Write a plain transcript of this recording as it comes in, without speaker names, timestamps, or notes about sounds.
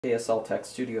ASL Tech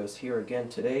Studios here again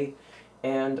today,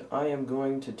 and I am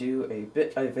going to do a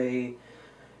bit of a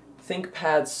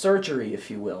ThinkPad surgery, if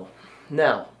you will.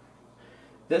 Now,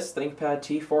 this ThinkPad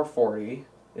T440,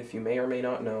 if you may or may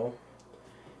not know,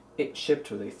 it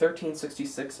shipped with a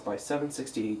 1366 by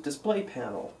 768 display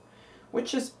panel,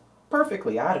 which is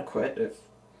perfectly adequate if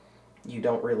you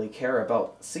don't really care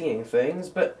about seeing things,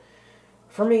 but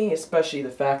for me, especially the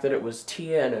fact that it was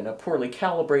TN and a poorly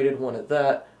calibrated one at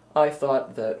that, I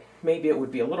thought that maybe it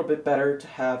would be a little bit better to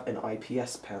have an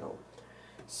IPS panel.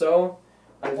 So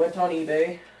I went on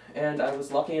eBay and I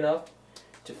was lucky enough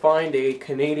to find a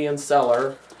Canadian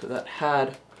seller that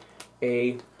had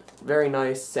a very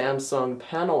nice Samsung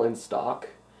panel in stock.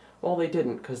 Well, they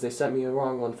didn't because they sent me a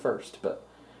wrong one first, but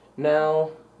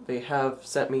now they have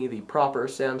sent me the proper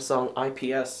Samsung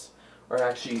IPS, or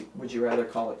actually, would you rather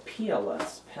call it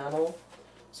PLS panel?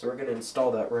 So we're going to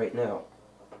install that right now.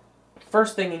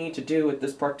 First thing you need to do with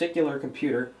this particular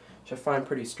computer, which I find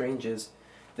pretty strange, is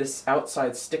this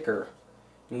outside sticker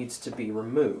needs to be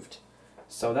removed.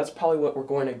 So that's probably what we're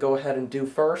going to go ahead and do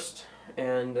first,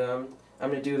 and I'm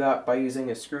going to do that by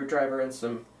using a screwdriver and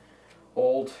some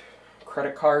old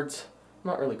credit cards.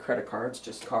 Not really credit cards,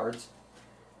 just cards.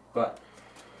 But,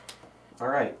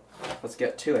 alright, let's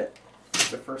get to it.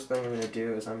 The first thing I'm going to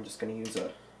do is I'm just going to use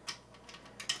a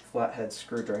flathead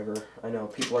screwdriver. I know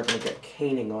people are going to get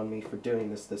caning on me for doing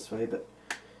this way, but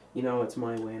you know, it's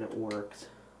my way and it works.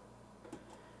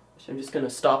 So I'm just going to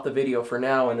stop the video for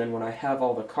now, and then when I have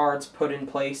all the cards put in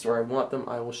place where I want them,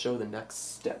 I will show the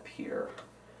next step here.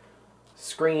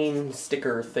 Screen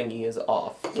sticker thingy is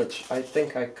off, which I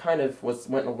think I kind of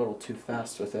went a little too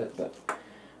fast with it, but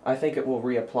I think it will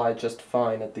reapply just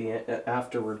fine at the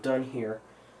after we're done here.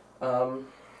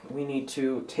 We need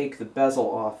to take the bezel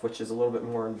off, which is a little bit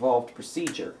more involved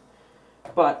procedure.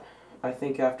 But I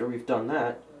think after we've done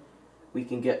that, we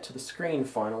can get to the screen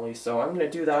finally. So I'm going to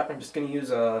do that. I'm just going to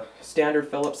use a standard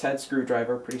Phillips head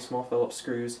screwdriver, pretty small Phillips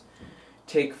screws.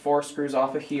 Take 4 screws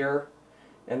off of here,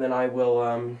 and then I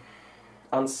will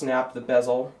unsnap the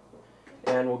bezel,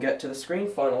 and we'll get to the screen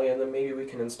finally, and then maybe we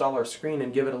can install our screen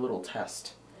and give it a little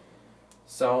test.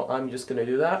 So I'm just going to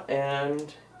do that,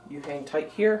 and you hang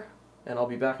tight here, and I'll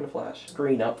be back in a flash.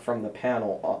 Screen up from the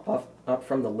panel, up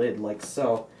from the lid, like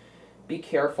so. Be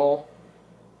careful.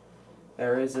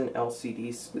 There is an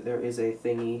LCD, there is a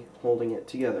thingy holding it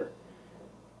together.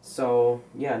 So,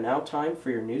 yeah, now time for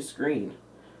your new screen,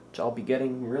 which I'll be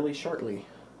getting really shortly.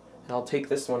 And I'll take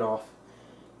this one off.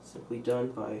 Simply done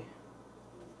by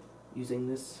using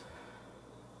this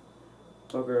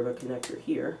bugger of a connector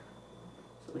here.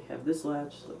 So we have this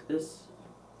latch like this,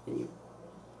 and you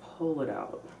pull it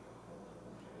out.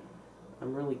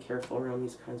 I'm really careful around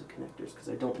these kinds of connectors because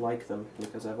I don't like them,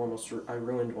 because I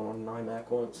ruined one on an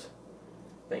iMac once.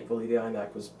 Thankfully the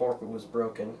iMac was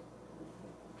broken.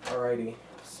 Alrighty,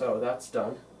 so that's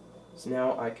done. So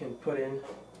now I can put in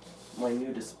my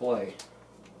new display,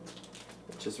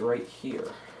 which is right here.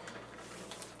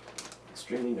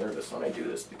 Extremely nervous when I do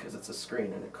this because it's a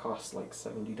screen and it costs like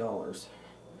 $70.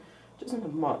 Which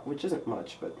isn't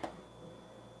much, but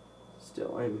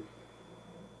still I'm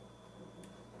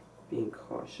being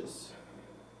cautious.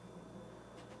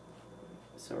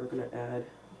 So we're going to add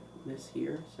this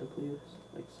here, simply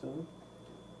like so.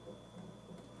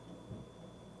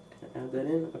 Gonna add that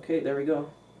in. Okay, there we go.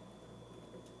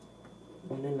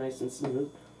 Went in nice and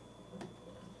smooth.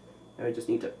 Now I just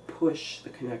need to push the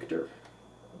connector.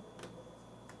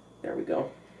 There we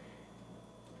go.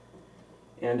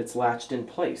 And it's latched in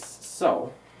place.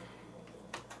 So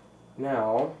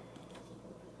now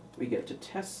we get to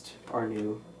test our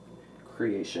new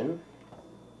creation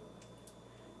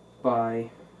by,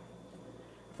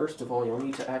 first of all, you'll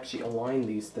need to actually align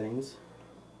these things,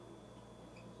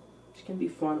 which can be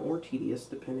fun or tedious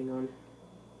depending on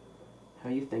how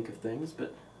you think of things,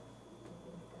 but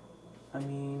I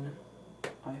mean,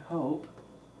 I hope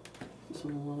this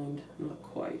one aligned. Not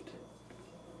quite.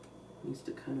 It needs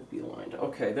to kind of be aligned.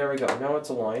 Okay, there we go. Now it's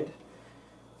aligned.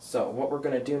 So what we're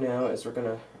going to do now is we're going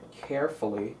to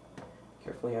carefully,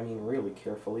 I mean really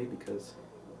carefully, because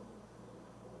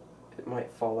it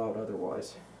might fall out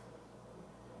otherwise,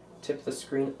 tip the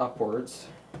screen upwards.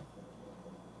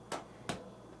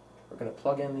 We're going to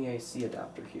plug in the AC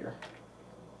adapter here.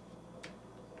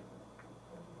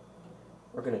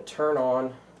 We're going to turn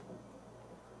on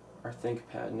our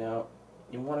ThinkPad. Now,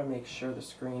 you want to make sure the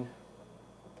screen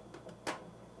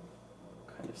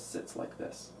kind of sits like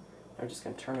this. I'm just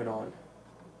going to turn it on,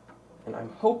 and I'm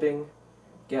hoping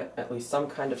get at least some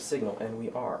kind of signal, and we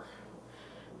are.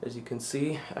 As you can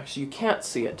see, actually you can't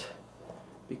see it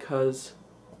because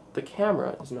the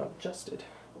camera is not adjusted.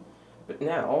 But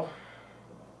now,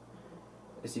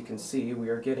 as you can see, we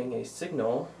are getting a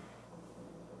signal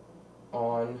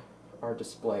on our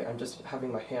display. I'm just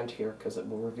having my hand here because it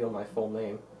will reveal my full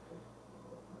name.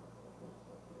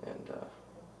 And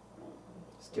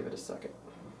just give it a second.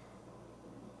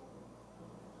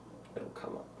 It'll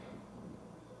come up.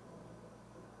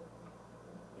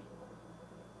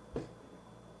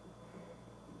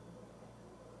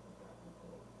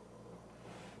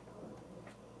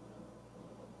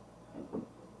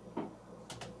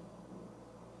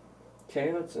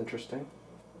 Okay, that's interesting.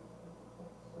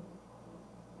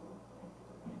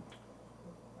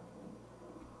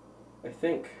 I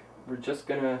think we're just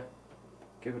gonna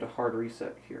give it a hard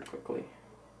reset here quickly.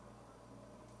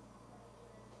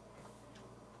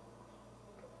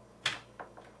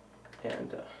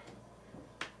 And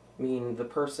I mean, the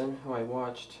person who I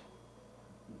watched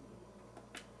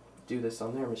do this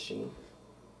on their machine.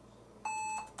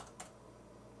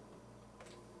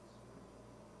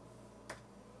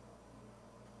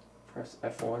 Press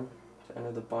F1 to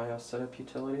enter the BIOS setup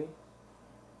utility.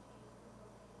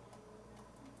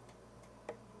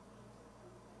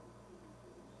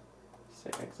 Say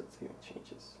exit, see what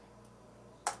changes.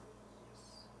 Yes.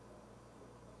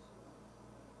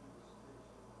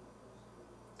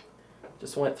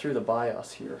 Just went through the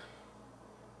BIOS here.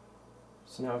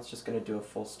 So now it's just going to do a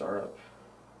full startup.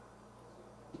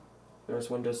 There's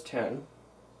Windows 10.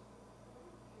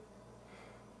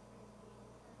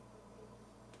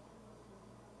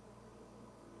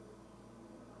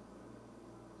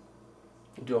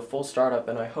 Do a full startup,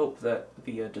 and I hope that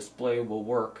the display will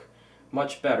work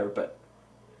much better, but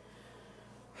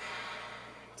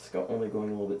it's only going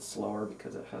a little bit slower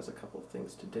because it has a couple of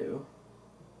things to do.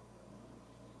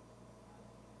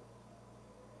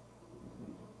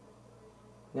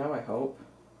 Now I hope.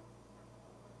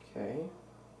 Okay.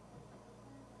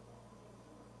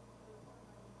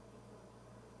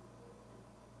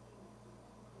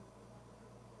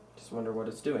 Just wonder what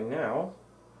it's doing now.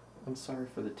 I'm sorry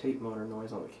for the tape motor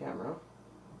noise on the camera.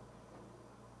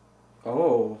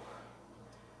 Oh,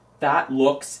 that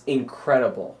looks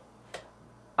incredible.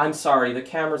 I'm sorry, the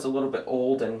camera's a little bit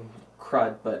old and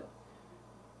crud, but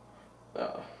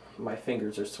my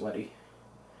fingers are sweaty.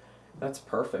 That's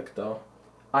perfect, though.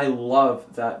 I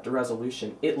love that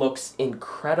resolution. It looks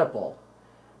incredible.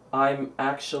 I'm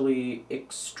actually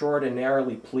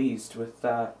extraordinarily pleased with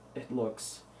that. It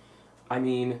looks, I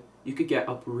mean, you could get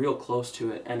up real close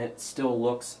to it and it still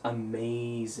looks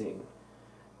amazing.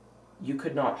 You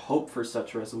could not hope for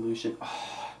such resolution.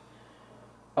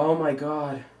 Oh my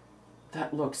god,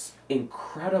 that looks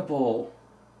incredible.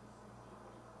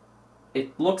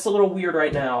 It looks a little weird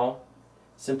right now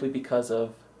simply because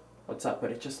of what's up, but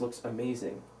it just looks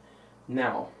amazing.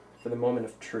 Now, for the moment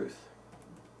of truth.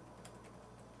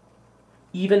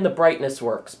 Even the brightness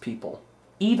works, people.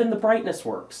 Even the brightness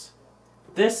works.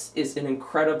 This is an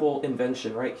incredible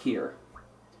invention right here.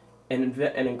 An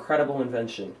incredible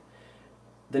invention.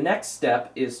 The next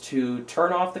step is to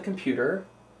turn off the computer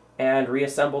and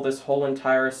reassemble this whole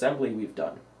entire assembly we've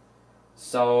done.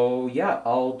 So yeah,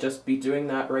 I'll just be doing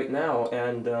that right now,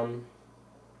 and there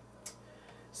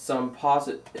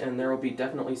will be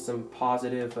definitely some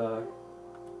positive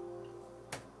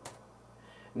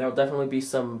there'll definitely be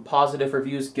some positive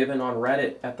reviews given on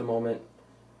Reddit at the moment.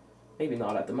 Maybe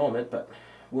not at the moment, but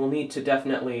we'll need to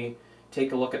definitely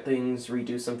take a look at things,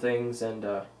 redo some things, and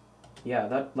yeah,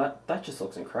 that just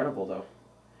looks incredible, though.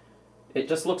 It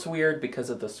just looks weird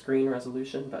because of the screen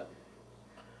resolution, but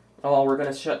oh well, we're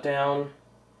going to shut down,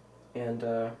 and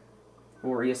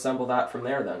we'll reassemble that from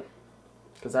there then,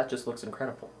 because that just looks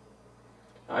incredible.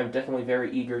 I'm definitely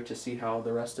very eager to see how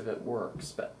the rest of it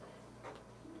works, but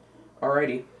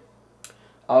alrighty,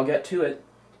 I'll get to it.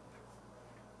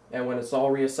 And when it's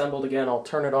all reassembled again, I'll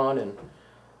turn it on and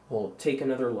we'll take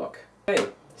another look. Okay,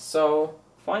 so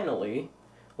finally,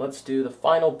 let's do the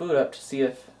final boot up to see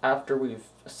if, after we've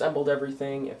assembled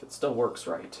everything, if it still works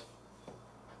right.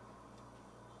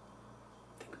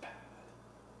 ThinkPad.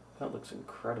 That looks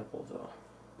incredible, though.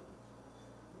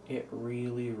 It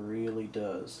really, really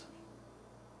does.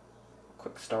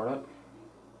 Quick startup.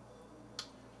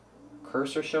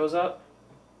 Cursor shows up.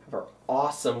 Have our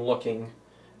awesome looking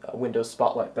Windows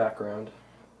Spotlight background.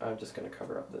 I'm just going to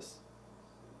cover up this.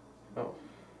 Oh.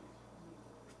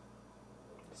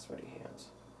 Sweaty hands.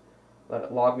 Let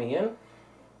it log me in.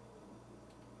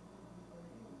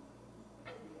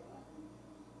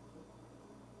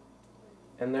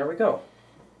 And there we go.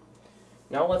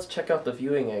 Now let's check out the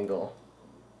viewing angle.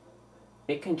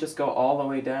 It can just go all the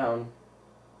way down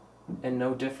and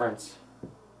no difference.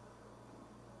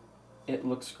 It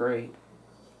looks great.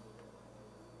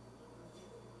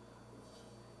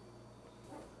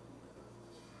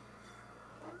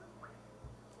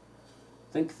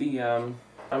 think I'm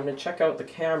going to check out the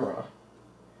camera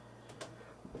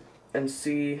and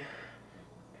see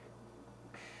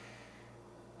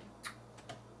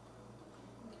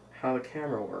how the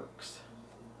camera works.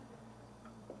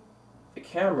 The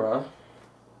camera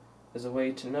is a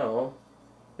way to know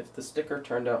if the sticker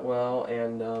turned out well,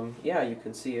 and yeah, you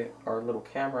can see our little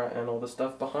camera and all the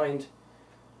stuff behind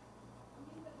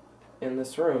in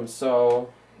this room.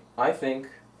 So I think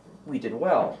we did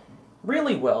well.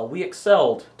 Really well. We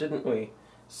excelled, didn't we?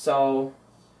 So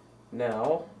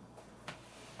now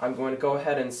I'm going to go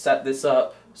ahead and set this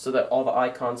up so that all the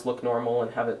icons look normal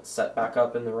and have it set back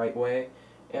up in the right way.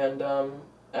 And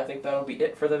I think that'll be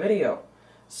it for the video.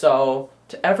 So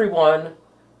to everyone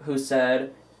who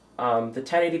said the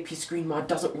 1080p screen mod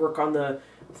doesn't work on the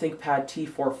ThinkPad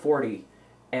T440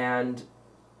 and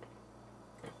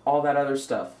all that other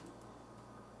stuff,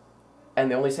 and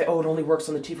they only say, oh, it only works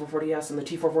on the T440S and the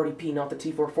T440P, not the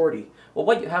T440. Well,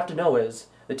 what you have to know is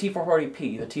the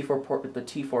T440P, the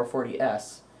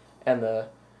T440S, and the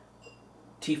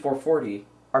T440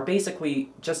 are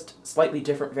basically just slightly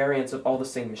different variants of all the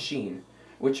same machine,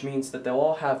 which means that they'll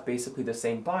all have basically the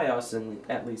same BIOS and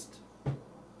at least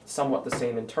somewhat the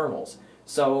same internals.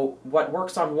 So what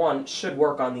works on one should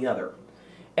work on the other.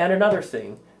 And another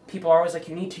thing, people are always like,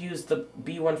 you need to use the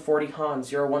B140 Han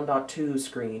 01.2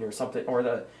 screen or something, or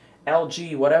the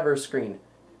LG whatever screen.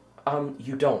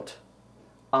 You don't.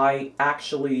 I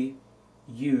actually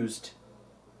used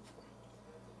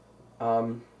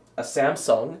a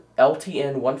Samsung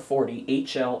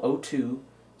LTN140HL02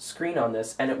 screen on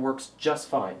this, and it works just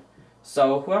fine.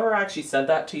 So whoever actually said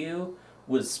that to you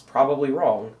was probably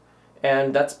wrong,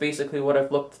 and that's basically what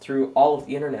I've looked through all of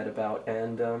the internet about,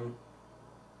 and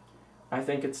I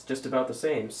think it's just about the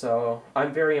same. So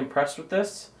I'm very impressed with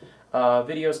this.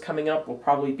 Videos coming up will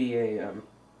probably be a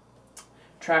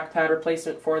trackpad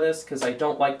replacement for this, because I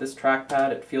don't like this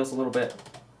trackpad. It feels a little bit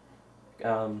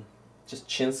just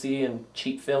chintzy and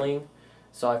cheap feeling.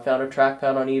 So I found a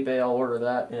trackpad on eBay. I'll order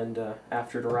that, and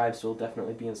after it arrives we'll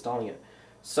definitely be installing it.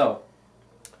 So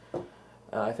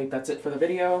I think that's it for the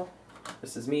video.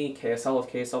 This is me, KSL of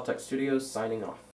KSL Tech Studios, signing off.